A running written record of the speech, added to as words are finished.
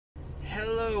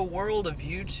Hello world of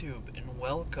YouTube and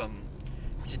welcome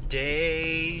to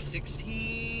day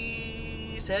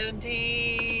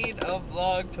 17 of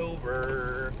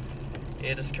Vlogtober.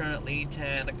 It is currently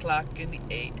 10 o'clock in the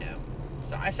AM.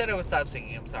 So I said I would stop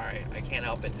singing, I'm sorry, I can't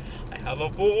help it. I have a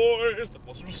voice that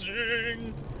wants to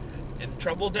sing and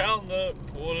trouble down the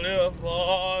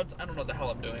boulevards. I don't know what the hell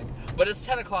I'm doing, but it's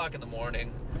 10 o'clock in the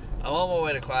morning. I'm on my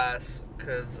way to class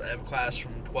because I have class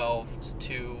from 12 to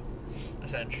 2.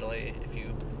 Essentially, if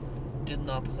you did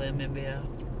not remember,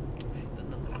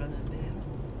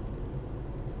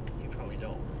 you probably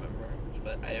don't remember,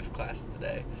 but I have class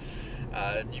today.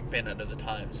 You've been under the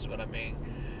times is what I mean.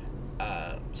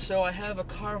 So I have a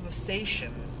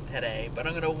Carversation today, but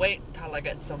I'm gonna wait till I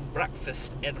get some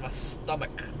breakfast in my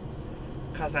stomach,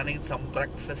 cause I need some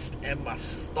breakfast in my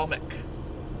stomach.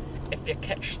 If you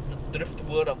catch the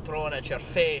driftwood I'm throwing at your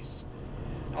face.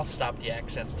 I'll stop the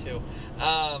accents too.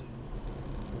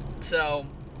 So,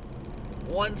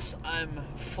 once I'm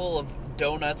full of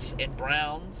donuts and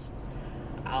browns,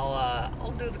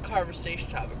 I'll do the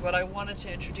Carversation topic. But I wanted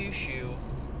to introduce you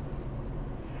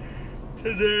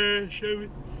to the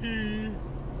 17th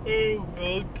of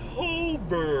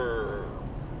October.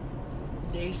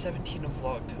 Day 17 of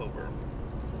Vlogtober.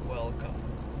 Welcome.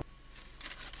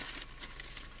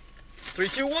 3,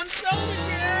 2, 1,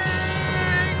 celebrate!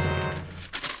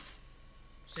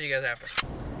 See you guys after.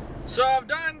 So I've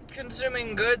done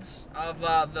consuming goods of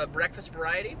the breakfast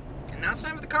variety, and now it's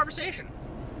time for the Carversation.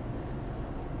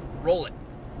 Roll it.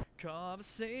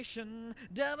 Conversation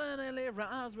definitely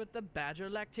rhymes with the badger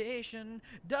lactation.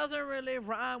 Doesn't really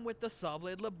rhyme with the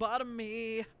saw-blade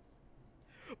lobotomy.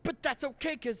 But that's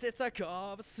okay, cause it's a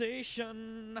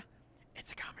conversation.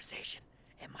 It's a conversation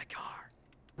in my car.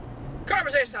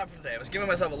 Carversation topic for today. I was giving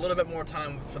myself a little bit more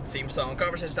time for the theme song.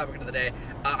 Carversation topic of the day.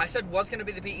 I said was going to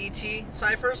be the BET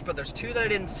ciphers, but there's 2 that I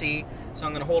didn't see, so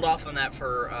I'm going to hold off on that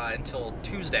for until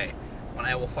Tuesday, when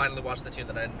I will finally watch the 2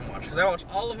 that I didn't watch. Because I watched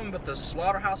all of them but the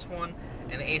Slaughterhouse one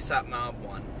and the ASAP Mob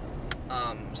one.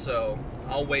 So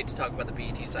I'll wait to talk about the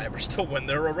BET ciphers till when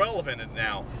they're irrelevant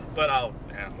now. But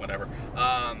whatever.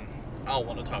 I'll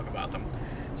want to talk about them.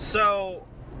 So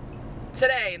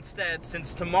today, instead,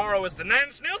 since tomorrow is the Nine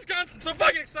Inch Nails concert, I'm so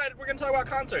fucking excited, we're gonna talk about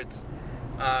concerts.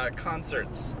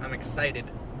 Concerts. I'm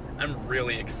excited. I'm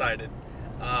really excited.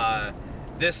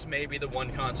 This may be the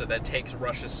one concert that takes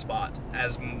Rush's spot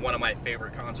as one of my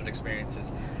favorite concert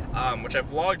experiences, which I've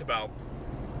vlogged about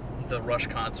the Rush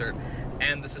concert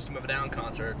and the System of a Down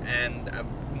concert and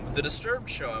the Disturbed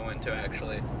show I went to,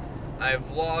 actually. I've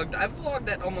vlogged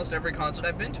at almost every concert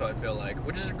I've been to, I feel like,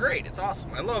 which is great. It's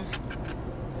awesome. I love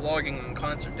vlogging on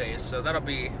concert days, so that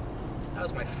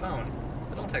was my phone.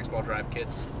 But don't text while drive,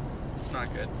 kids. It's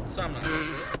not good. So I'm not gonna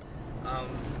do it. I'm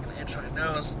gonna itch my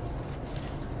nose.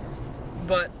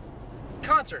 But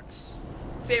concerts.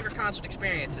 Favorite concert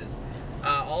experiences.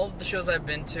 All of the shows I've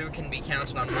been to can be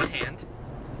counted on one hand.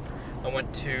 I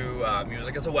went to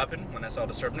Music as a Weapon when I saw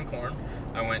Disturbed and Korn.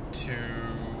 I went to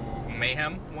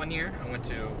Mayhem one year. I went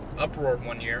to Uproar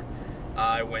one year.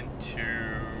 I went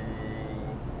to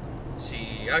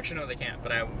actually no they can't,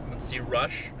 but I went to see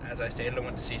Rush, as I stated. I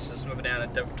went to see System of a Down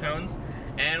at Deftones,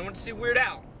 and I went to see Weird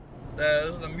Al.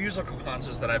 Those are the musical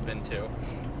concerts that I've been to.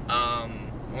 I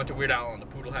went to Weird Al on the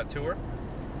Poodle Hat tour.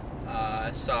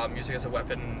 I saw Music as a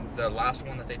Weapon, the last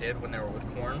one that they did when they were with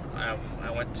Korn. I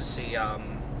went to see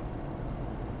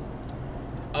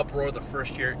Uproar the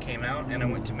first year it came out, and I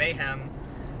went to Mayhem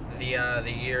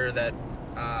the year that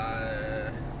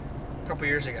a couple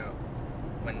years ago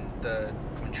when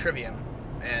Trivium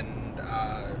and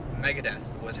Megadeth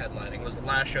was headlining. It was the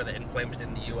last show that In Flames did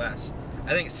in the US.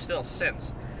 I think it's still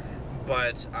since,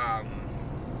 but I'm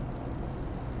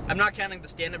not counting the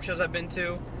stand-up shows I've been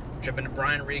to, which I've been to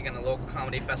Brian Regan, a local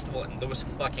comedy festival, and Louis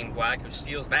fucking Black, who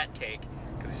steals that cake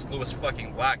because he's Louis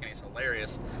fucking Black and he's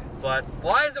hilarious. But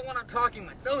why is it when I'm talking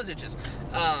my nose itches?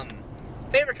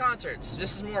 Favorite concerts.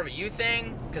 This is more of a you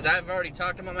thing, because I've already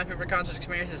talked about my favorite concert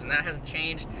experiences, and that hasn't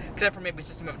changed, except for maybe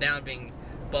System of a Down being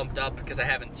bumped up because I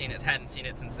hadn't seen it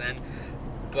since then,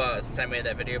 but since I made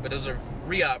that video. But it was a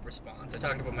re-op response. I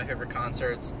talked about my favorite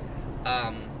concerts.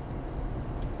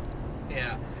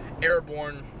 Yeah,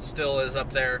 Airborne still is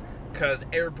up there, because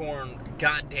Airborne,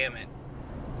 goddamn it,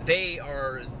 they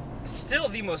are still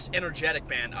the most energetic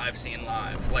band I've seen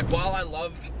live. Like, while I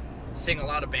loved seeing a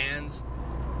lot of bands,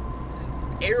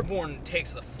 Airborne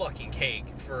takes the fucking cake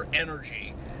for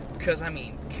energy, because I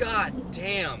mean,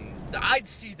 goddamn, I'd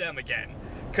see them again,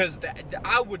 because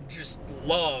I would just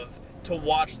love to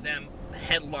watch them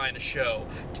headline a show,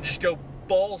 to just go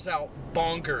balls out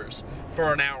bonkers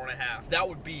for an hour and a half. That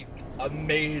would be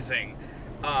amazing.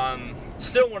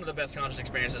 Still one of the best concert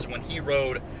experiences when he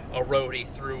rode a roadie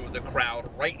through the crowd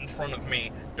right in front of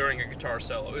me during a guitar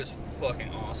solo. It was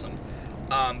fucking awesome.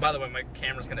 By the way, my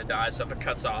camera's gonna die, so if it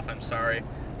cuts off, I'm sorry.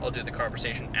 I'll do the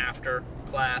Carversation after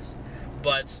class.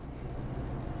 But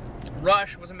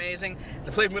Rush was amazing.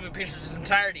 They played Moving Pictures in its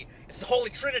entirety. It's the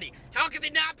Holy Trinity. How could they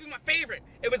not be my favorite?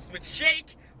 It was with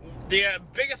Shake, the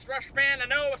biggest Rush fan I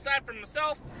know aside from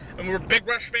myself, and we were big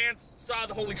Rush fans. Saw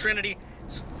the Holy Trinity.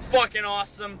 It's fucking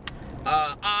awesome.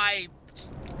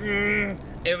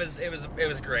 It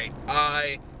was great.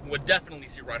 I would definitely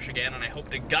see Rush again, and I hope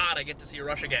to God I get to see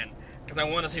Rush again, because I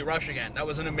want to see Rush again. That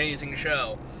was an amazing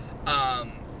show.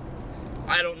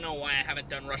 I don't know why I haven't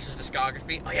done Rush's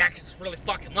discography. Oh yeah, because it's really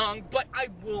fucking long, but I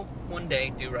will one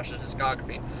day do Rush's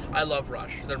discography. I love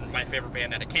Rush. They're my favorite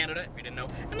band out of Canada, if you didn't know,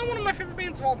 and they're one of my favorite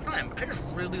bands of all time. I just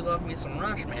really love me some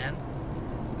Rush, man.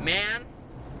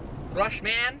 Rush,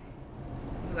 man.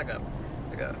 It's like a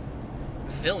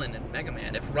villain in Mega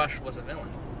Man, if Rush was a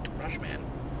villain. Rush, man.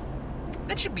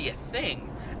 That should be a thing.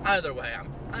 Either way,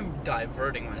 I'm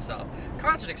diverting myself.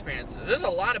 Concert experiences. There's a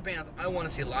lot of bands I want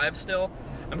to see live still.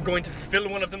 I'm going to fulfill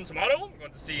one of them tomorrow. I'm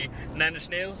going to see Nine Inch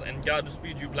Nails and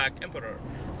Godspeed You Black Emperor.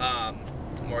 I'm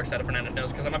more excited for Nine Inch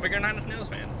Nails because I'm a bigger Nine Inch Nails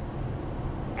fan.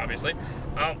 Obviously.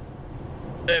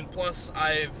 And plus,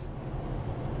 I've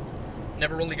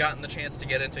never really gotten the chance to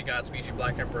get into Godspeed You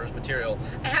Black Emperor's material.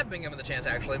 I have been given the chance,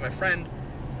 actually. My friend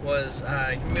was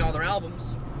giving me all their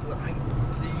albums, but I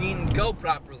didn't go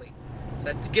properly. So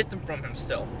I had to get them from him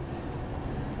still.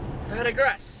 I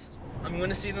digress. I'm going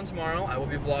to see them tomorrow. I will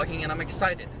be vlogging, and I'm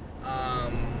excited.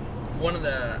 One of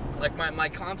the, like, my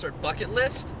concert bucket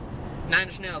list, Nine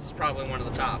Inch Nails is probably one of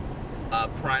the top.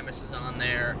 Primus is on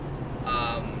there.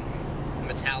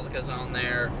 Metallica's on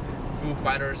there. Foo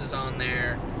Fighters is on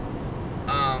there.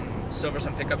 Silver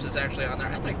Sun Pickups is actually on there.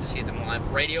 I'd like to see them live.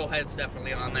 Radiohead's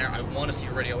definitely on there. I want to see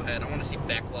Radiohead. I want to see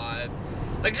Beck live.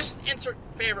 Like, just insert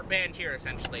favorite band here,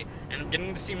 essentially. And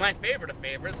getting to see my favorite of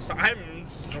favorites, so I'm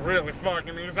just really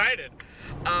fucking excited.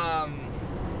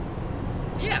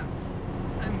 Yeah.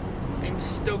 I'm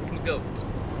stoked and goat.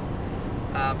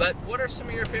 But what are some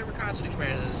of your favorite concert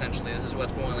experiences, essentially? This is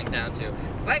what's boiling down to.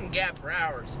 Because I can gab for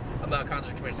hours about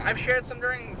concert experiences. I've shared some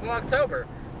during Vlogtober.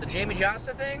 The Jamie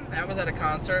Josta thing, that was at a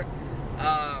concert.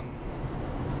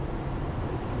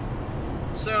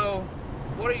 So,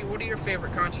 what are your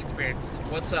favorite concert experiences?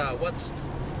 What's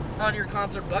on your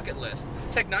concert bucket list?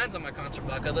 Tech Nine's on my concert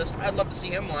bucket list. I'd love to see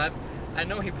him live. I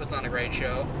know he puts on a great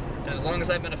show, and as long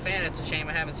as I've been a fan, it's a shame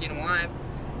I haven't seen him live.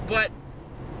 But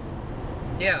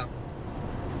yeah,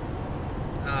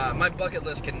 my bucket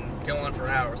list can go on for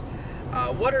hours.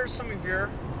 What are some of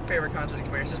your favorite concert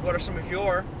experiences? What are some of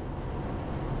your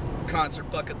concert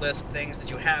bucket list things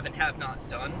that you have and have not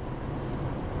done?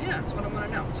 Yeah, that's what I want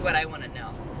to know. That's what I want to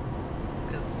know.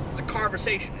 Because it's a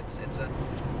conversation. It's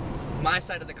my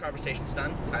side of the conversation's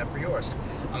done. Time for yours.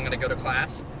 I'm gonna go to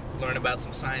class, learn about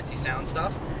some sciencey sound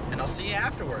stuff, and I'll see you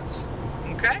afterwards.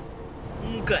 Okay?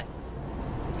 Good.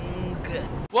 Good.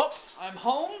 Well, I'm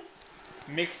home.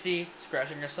 Mixie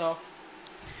scratching herself.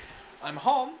 I'm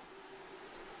home,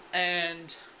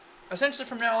 and essentially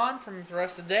from now on, from the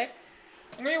rest of the day,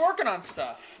 I'm gonna be working on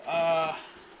stuff. I'm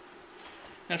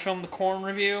gonna film the corn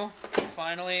review,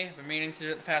 finally. I've been meaning to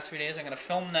do it the past few days. I'm gonna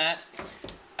film that,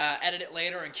 edit it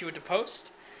later, and cue it to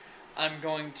post. I'm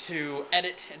going to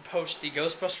edit and post the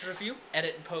Ghostbusters review,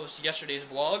 edit and post yesterday's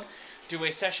vlog, do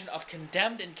a session of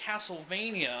Condemned in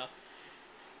Castlevania,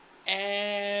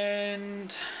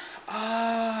 and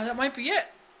that might be it.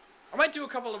 I might do a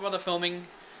couple of other filming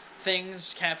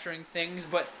things, capturing things,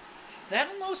 but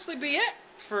that'll mostly be it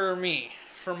for me,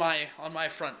 on my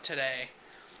front today.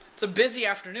 It's a busy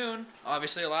afternoon,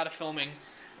 obviously a lot of filming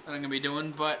that I'm going to be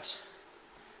doing, but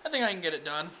I think I can get it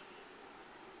done.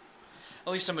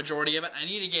 At least a majority of it. I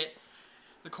need to get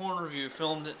the corn review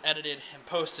filmed, edited, and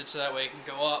posted so that way it can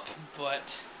go up,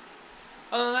 but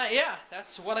other than that, yeah,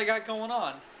 that's what I got going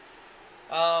on.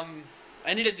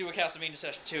 I need to do a Castlevania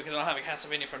session too, because I don't have a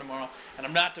Castlevania for tomorrow, and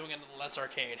I'm not doing it in the Let's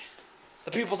Arcade. It's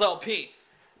the People's LP.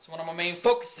 It's one of my main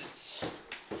focuses.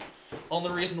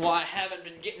 Only reason why I haven't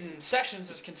been getting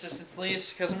sessions as consistently is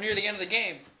because I'm near the end of the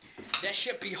game. That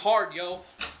shit be hard, yo.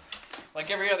 Like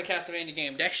every other Castlevania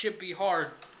game, that shit be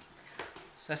hard.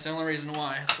 So that's the only reason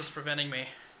why. That's what's preventing me.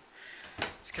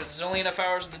 It's because there's only enough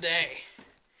hours in the day.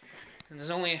 And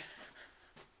there's only...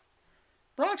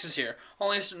 Bronx is here.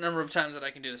 Only a certain number of times that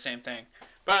I can do the same thing.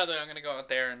 By the way, I'm going to go out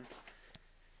there and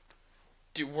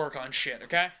do work on shit,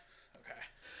 okay?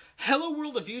 Hello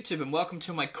world of YouTube, and welcome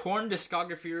to my Korn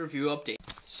discography review update.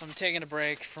 So I'm taking a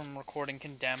break from recording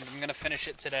Condemned. I'm going to finish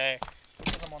it today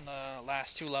because I'm on the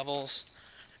last two levels.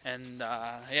 And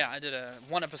yeah, I did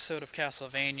one episode of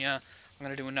Castlevania. I'm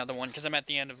gonna do another one because I'm at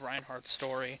the end of Reinhardt's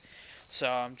story, so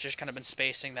I'm just kind of been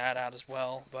spacing that out as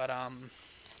well. But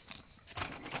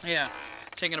yeah,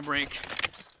 taking a break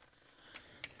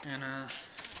and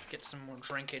get some more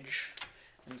drinkage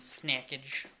and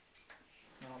snackage,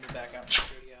 and I'll be back out in the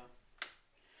studio.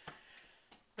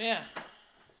 But yeah,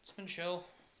 it's been chill.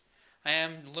 I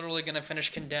am literally gonna finish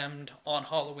Condemned on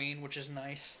Halloween, which is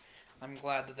nice. I'm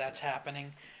glad that that's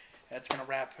happening. It's gonna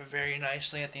wrap very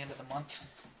nicely at the end of the month.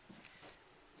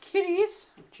 Kitties,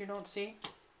 which you don't see.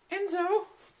 Enzo.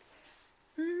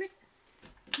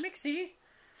 Mixie.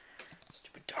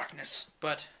 Stupid darkness.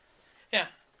 But, yeah.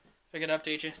 Figured to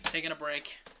update you. Taking a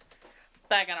break.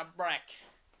 Back on a break.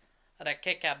 At a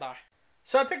Kit-Kat bar.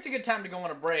 So I picked a good time to go on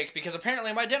a break because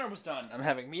apparently my dinner was done. I'm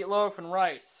having meatloaf and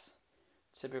rice.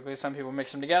 Typically some people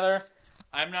mix them together.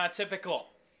 I'm not typical.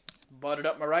 Buttered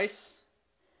up my rice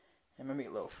and my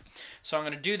meatloaf. So I'm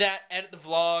going to do that, edit the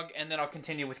vlog, and then I'll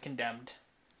continue with Condemned.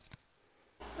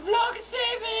 The vlog is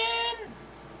saving!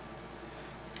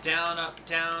 Down, up,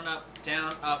 down, up,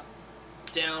 down, up,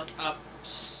 down, up,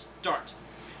 start.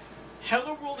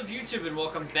 Hello world of YouTube and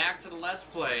welcome back to the Let's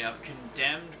Play of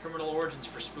Condemned Criminal Origins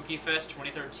for Spooky Fest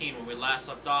 2013. When we last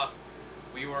left off,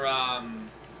 we were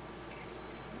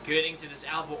getting to this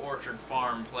apple orchard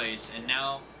farm place, and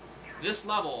now this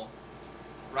level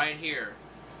right here,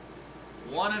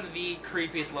 one of the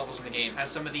creepiest levels in the game, has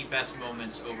some of the best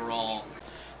moments overall.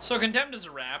 So Condemned is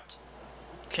a wrap,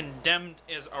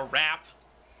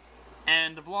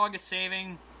 and the vlog is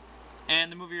saving,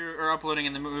 and the movie are uploading,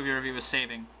 and the movie review is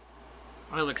saving.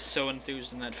 I look so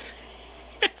enthused in that.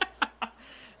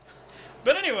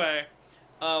 But anyway,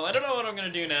 I don't know what I'm gonna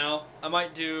do now. I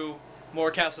might do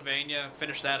more Castlevania,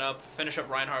 finish that up, finish up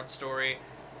Reinhardt's story,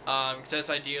 because that's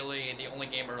ideally the only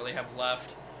game I really have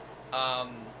left.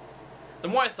 The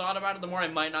more I thought about it, the more I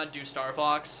might not do Star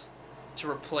Fox to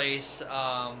replace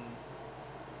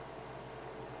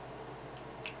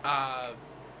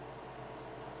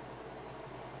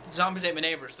Zombies Ate My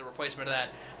Neighbors, the replacement of that.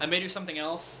 I may do something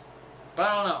else, but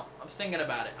I don't know. I'm thinking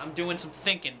about it. I'm doing some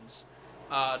thinkings,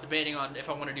 debating on if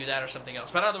I want to do that or something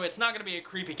else. But either way, it's not going to be a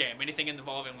creepy game, anything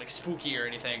involving like spooky or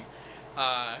anything,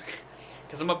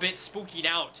 because I'm a bit spookied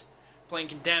out playing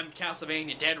Condemned,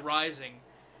 Castlevania, Dead Rising,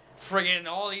 friggin'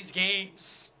 all these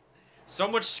games. So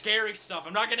much scary stuff.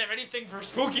 I'm not gonna have anything for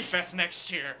Spooky Fest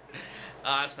next year.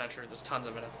 That's not true. There's tons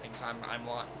of other things I'm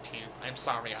lying to you. I'm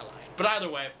sorry I lied. But either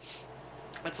way,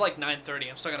 it's like 9:30.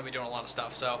 I'm still gonna be doing a lot of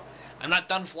stuff, so I'm not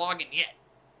done vlogging yet.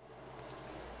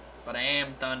 But I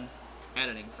am done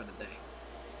editing for the day.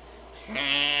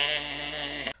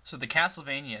 So the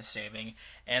Castlevania is saving,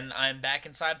 and I'm back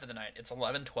inside for the night. It's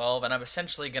 11:12, and I'm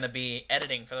essentially gonna be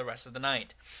editing for the rest of the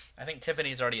night. I think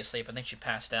Tiffany's already asleep. I think she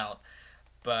passed out,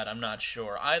 but I'm not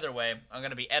sure. Either way, I'm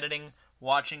gonna be editing,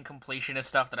 watching completionist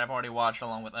stuff that I've already watched,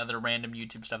 along with other random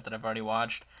YouTube stuff that I've already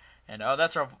watched. And oh,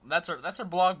 that's our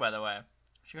blog, by the way. You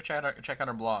should go check out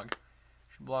our blog.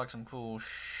 She blogs some cool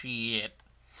shit.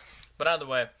 But either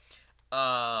way,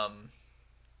 I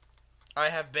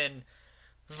have been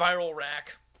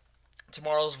Viralrak.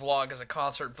 Tomorrow's vlog is a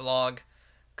concert vlog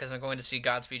because I'm going to see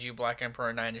Godspeed You, Black Emperor,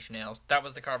 and 9 Inch Nails. That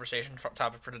was the conversation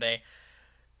topic for today.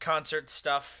 Concert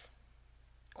stuff.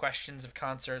 Questions of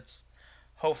concerts.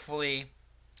 Hopefully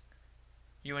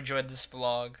you enjoyed this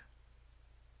vlog.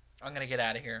 I'm going to get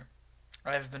out of here.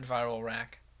 I have been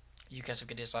Viralrak. You guys have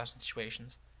good days, lives, and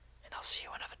situations. And I'll see you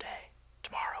another day.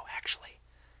 Tomorrow, actually.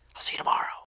 I'll see you tomorrow.